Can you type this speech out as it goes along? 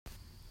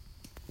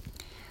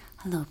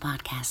Hello,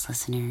 podcast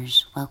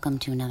listeners. Welcome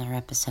to another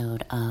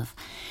episode of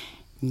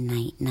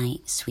Night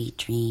Night Sweet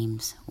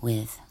Dreams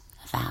with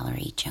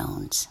Valerie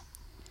Jones.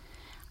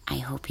 I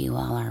hope you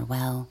all are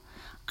well.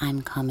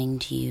 I'm coming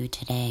to you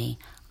today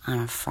on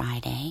a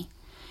Friday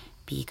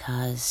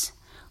because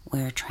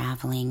we're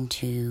traveling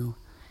to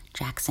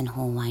Jackson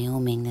Hole,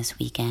 Wyoming this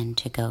weekend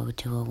to go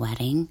to a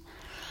wedding.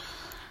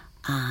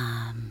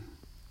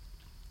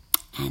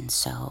 And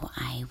so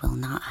I will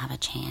not have a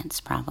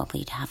chance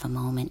probably to have a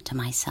moment to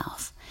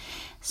myself.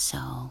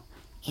 So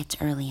it's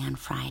early on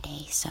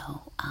Friday,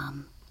 so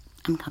I'm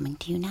coming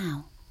to you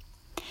now.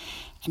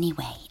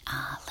 Anyway,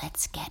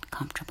 let's get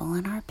comfortable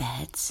in our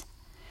beds.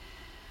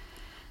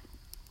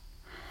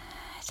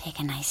 Take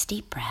a nice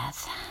deep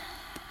breath.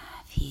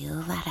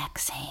 Feel that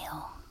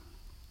exhale.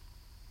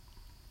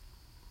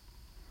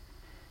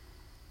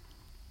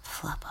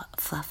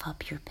 Fluff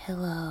up your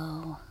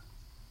pillow.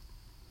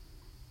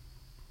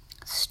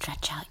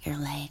 Stretch out your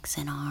legs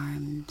and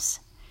arms.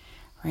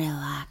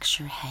 Relax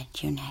your head,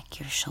 your neck,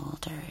 your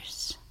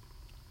shoulders.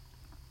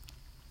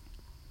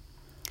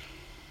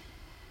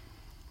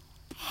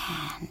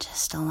 And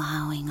just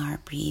allowing our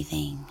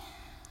breathing.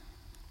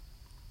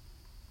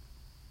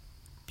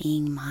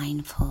 Being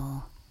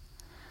mindful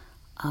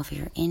of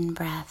your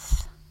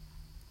in-breath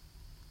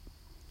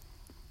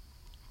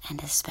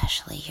and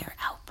especially your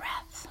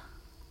out-breath.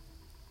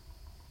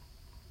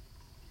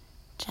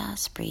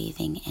 Just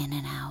breathing in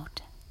and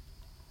out.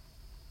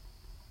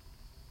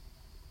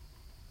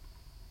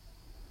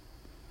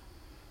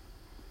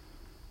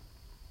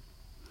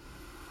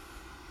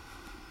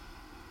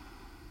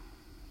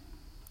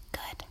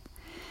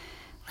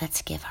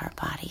 Let's give our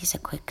bodies a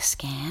quick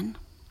scan,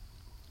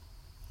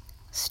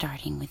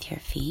 starting with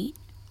your feet,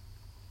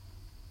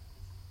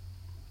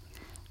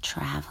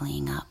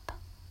 traveling up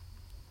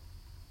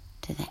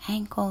to the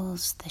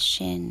ankles, the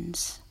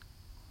shins,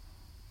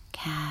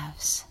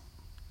 calves,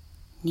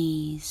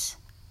 knees,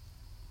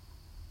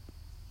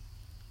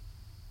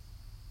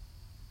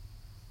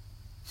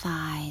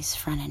 thighs,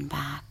 front and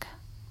back,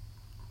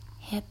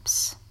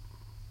 hips.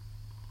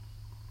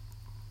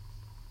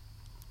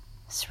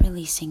 Just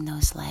releasing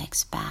those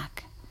legs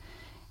back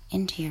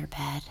into your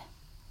bed.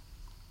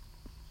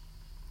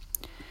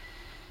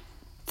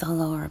 The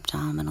lower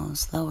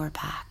abdominals, lower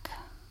back.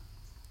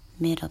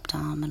 Mid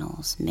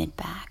abdominals, mid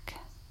back.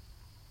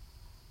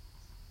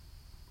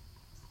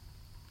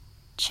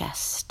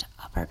 Chest,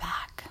 upper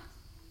back.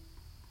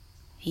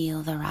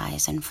 Feel the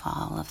rise and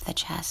fall of the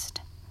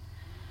chest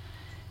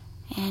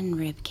and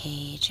rib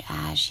cage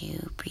as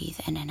you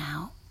breathe in and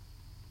out.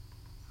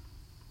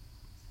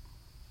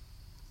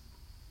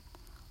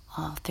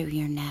 All through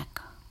your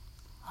neck,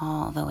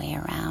 all the way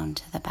around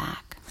to the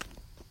back.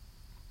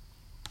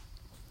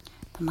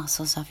 The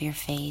muscles of your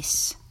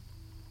face,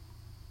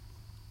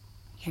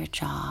 your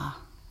jaw,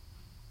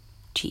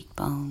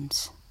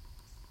 cheekbones,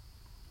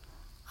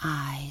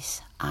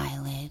 eyes,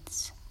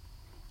 eyelids,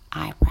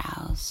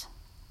 eyebrows,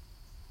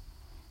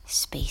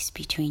 space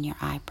between your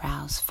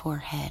eyebrows,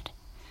 forehead,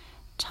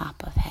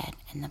 top of head,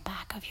 and the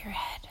back of your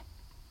head.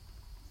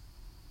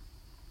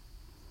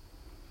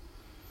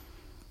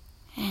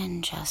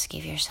 And just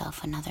give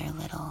yourself another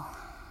little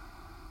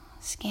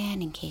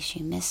scan in case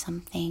you miss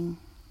something.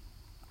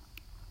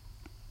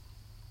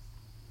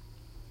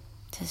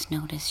 Just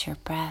notice your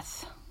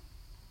breath.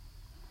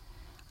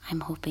 I'm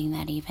hoping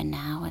that even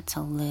now it's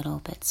a little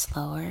bit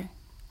slower.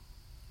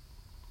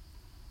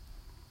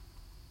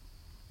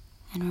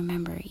 And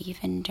remember,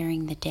 even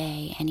during the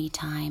day,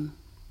 anytime,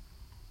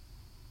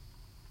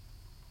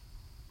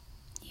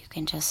 you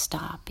can just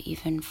stop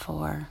even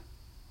for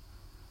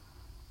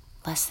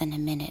less than a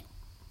minute.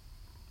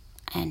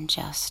 And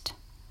just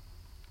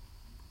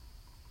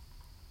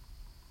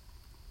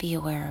be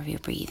aware of your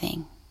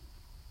breathing,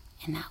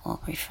 and that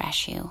will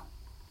refresh you.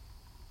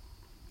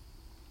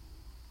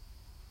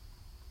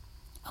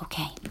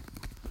 Okay,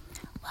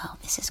 well,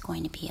 this is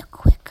going to be a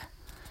quick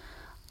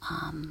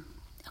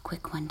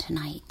one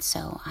tonight.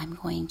 So I'm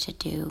going to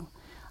do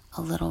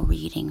a little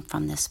reading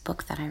from this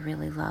book that I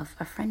really love.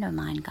 A friend of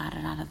mine got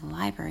it out of the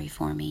library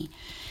for me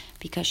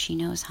because she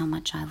knows how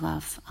much I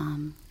love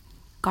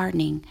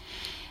gardening.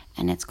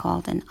 And it's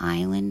called An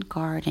Island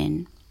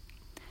Garden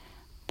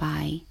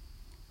by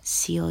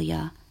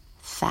Celia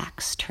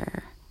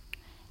Thaxter.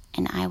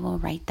 And I will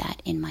write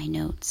that in my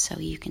notes so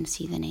you can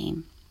see the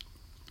name.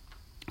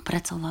 But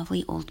it's a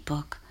lovely old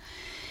book.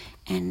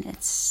 And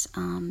it's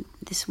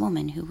this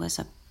woman who was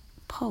a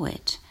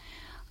poet,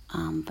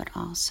 but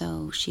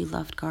also she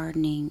loved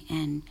gardening.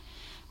 And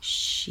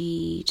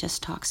she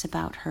just talks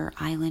about her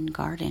island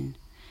garden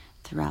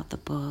throughout the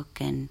book.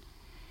 And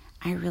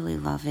I really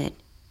love it.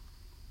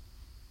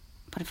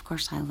 But of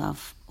course, I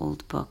love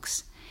old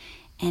books.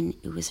 And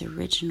it was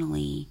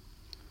originally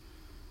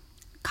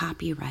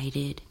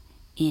copyrighted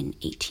in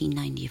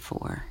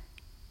 1894.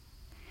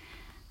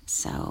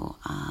 So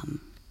I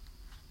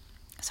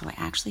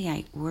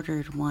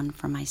ordered one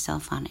for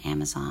myself on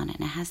Amazon,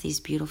 and it has these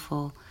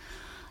beautiful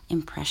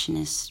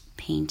impressionist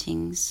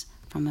paintings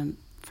from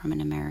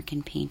an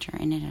American painter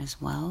in it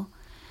as well.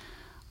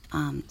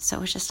 So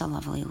it was just a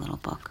lovely little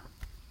book.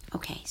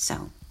 Okay,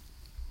 so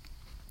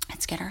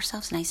let's get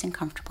ourselves nice and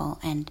comfortable.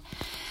 And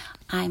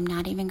I'm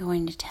not even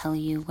going to tell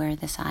you where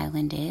this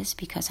island is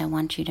because I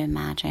want you to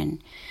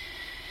imagine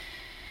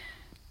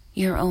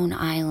your own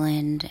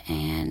island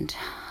and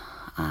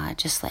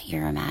just let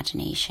your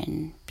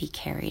imagination be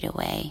carried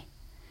away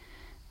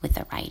with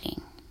the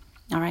writing.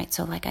 All right,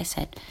 so like I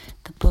said,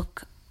 the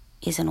book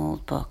is an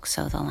old book,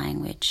 so the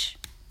language,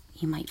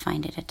 you might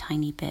find it a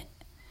tiny bit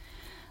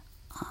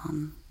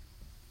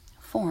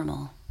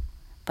formal,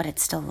 but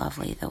it's still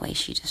lovely the way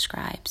she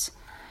describes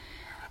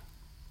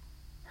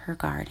her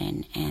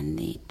garden. And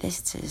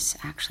this is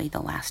actually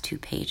the last 2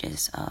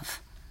 pages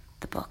of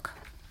the book.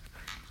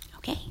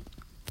 Okay.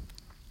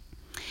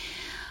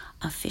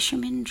 A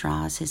fisherman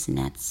draws his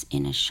nets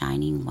in a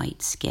shining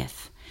white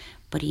skiff,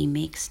 but he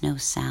makes no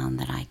sound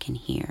that I can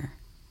hear.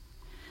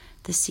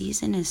 The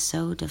season is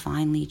so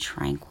divinely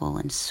tranquil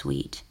and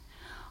sweet.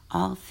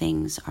 All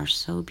things are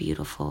so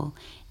beautiful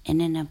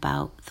in and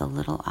about the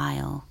little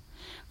isle,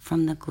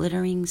 from the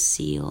glittering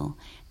seal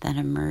that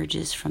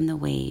emerges from the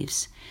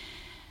waves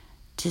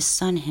to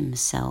sun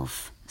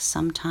himself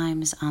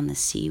sometimes on the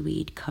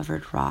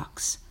seaweed-covered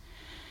rocks,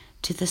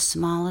 to the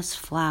smallest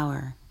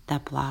flower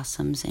that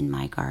blossoms in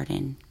my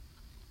garden,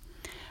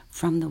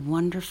 from the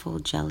wonderful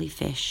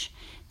jellyfish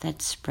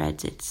that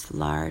spreads its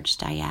large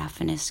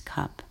diaphanous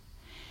cup,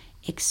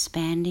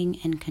 expanding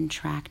and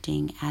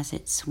contracting as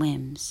it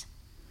swims,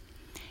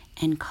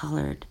 and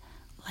colored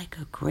like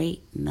a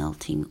great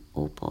melting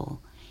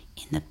opal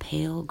in the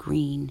pale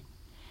green,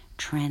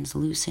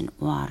 translucent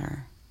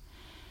water,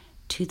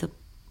 to the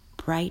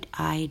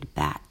bright-eyed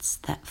bats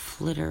that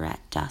flitter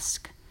at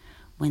dusk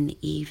when the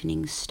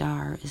evening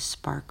star is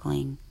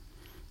sparkling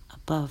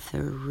above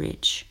the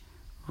rich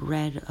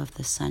red of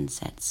the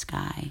sunset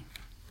sky.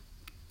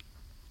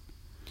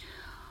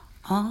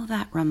 All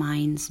that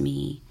reminds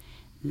me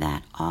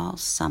that all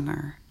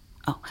summer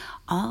a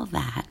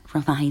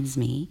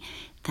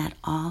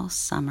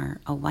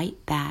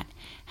white bat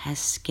has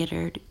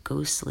skittered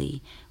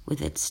ghostly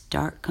with its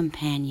dark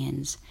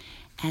companions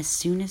as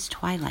soon as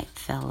twilight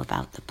fell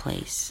about the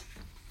place.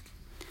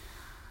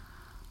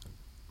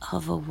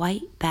 Of a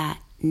white bat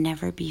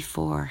never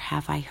before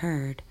have I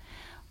heard,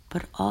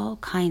 but all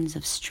kinds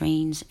of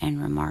strange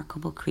and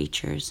remarkable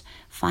creatures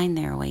find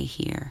their way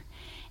here,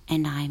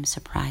 and I am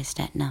surprised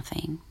at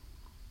nothing.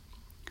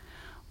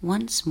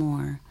 Once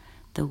more,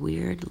 the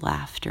weird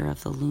laughter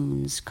of the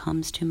loons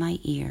comes to my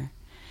ear.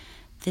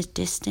 The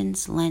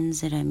distance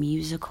lends it a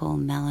musical,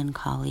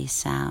 melancholy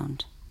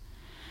sound.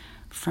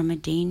 From a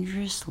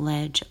dangerous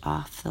ledge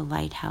off the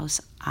lighthouse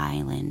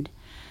island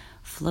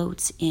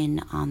floats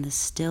in on the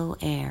still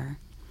air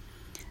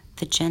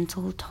the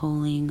gentle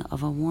tolling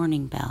of a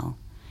warning bell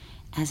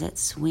as it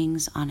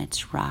swings on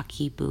its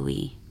rocky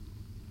buoy.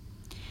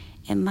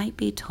 It might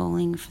be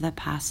tolling for the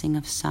passing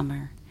of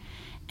summer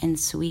and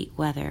sweet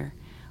weather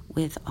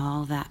with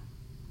all that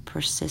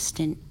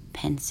persistent,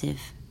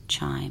 pensive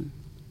chime.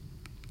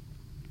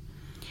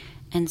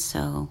 And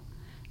so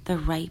the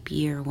ripe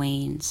year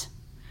wanes.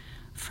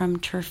 From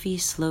turfy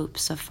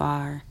slopes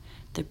afar,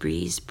 the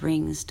breeze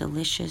brings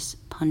delicious,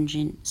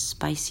 pungent,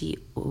 spicy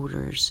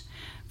odors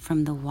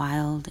from the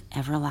wild,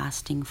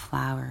 everlasting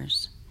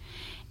flowers,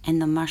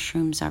 and the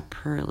mushrooms are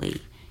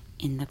pearly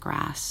in the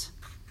grass.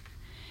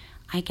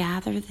 I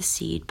gather the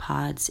seed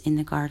pods in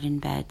the garden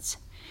beds,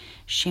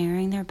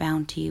 sharing their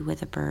bounty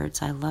with the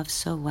birds I love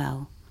so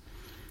well,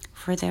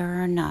 for there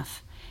are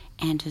enough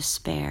and to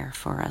spare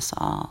for us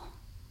all.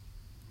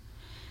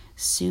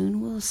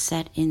 Soon will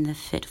set in the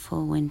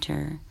fitful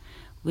winter,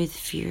 with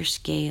fierce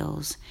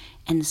gales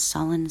and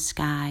sullen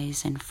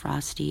skies and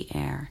frosty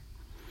air,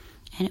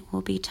 and it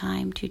will be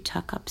time to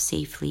tuck up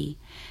safely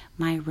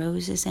my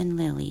roses and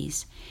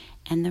lilies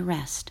and the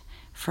rest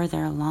for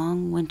their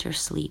long winter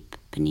sleep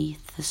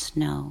beneath the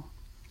snow,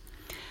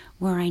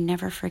 where I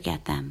never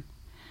forget them,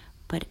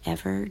 but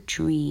ever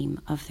dream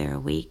of their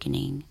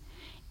awakening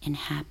in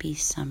happy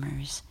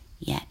summers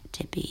yet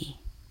to be.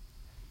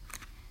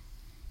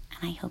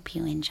 And I hope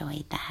you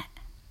enjoyed that.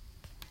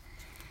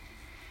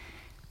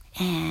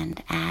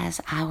 And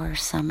as our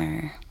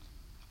summer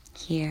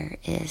here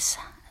is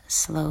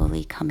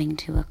slowly coming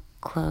to a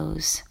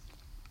close,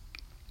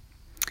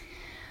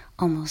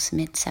 almost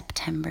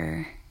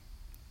mid-September,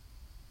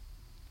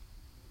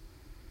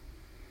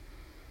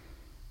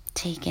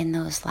 take in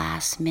those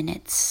last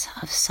minutes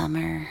of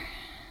summer,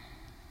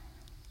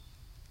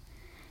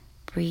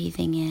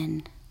 breathing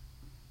in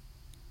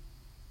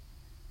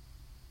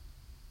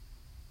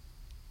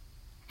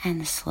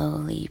and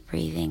slowly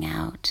breathing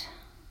out.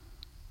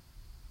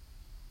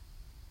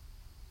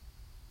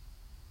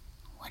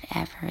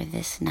 Whatever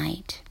this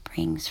night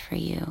brings for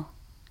you,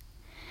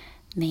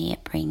 may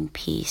it bring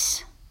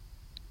peace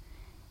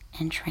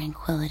and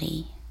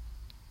tranquility.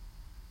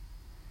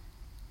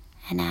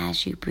 And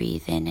as you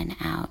breathe in and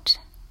out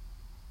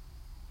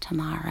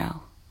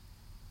tomorrow,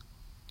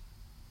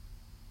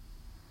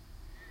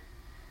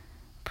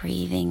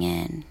 breathing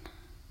in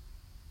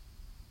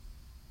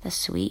the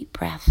sweet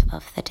breath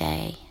of the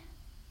day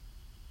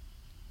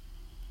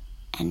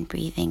and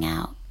breathing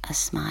out a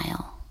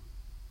smile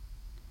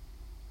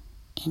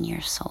in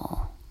your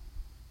soul.